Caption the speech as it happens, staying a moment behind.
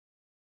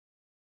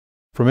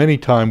From any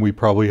time, we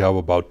probably have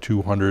about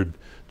 200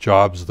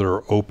 jobs that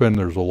are open.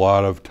 There's a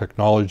lot of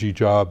technology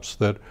jobs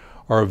that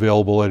are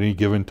available at any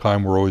given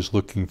time. We're always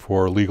looking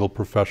for legal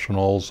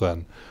professionals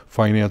and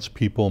finance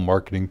people,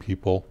 marketing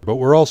people. But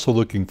we're also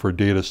looking for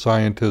data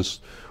scientists.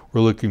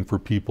 We're looking for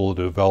people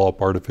to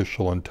develop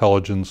artificial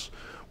intelligence.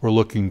 We're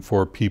looking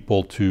for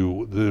people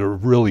that are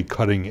really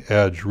cutting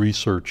edge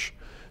research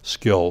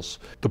skills.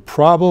 The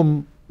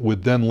problem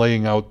with then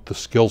laying out the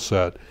skill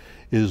set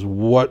is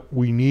what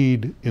we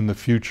need in the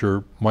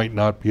future might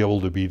not be able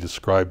to be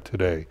described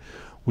today.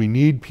 We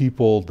need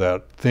people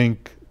that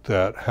think,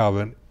 that have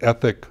an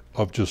ethic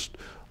of just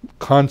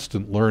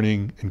constant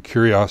learning and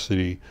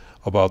curiosity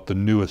about the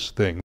newest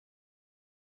thing.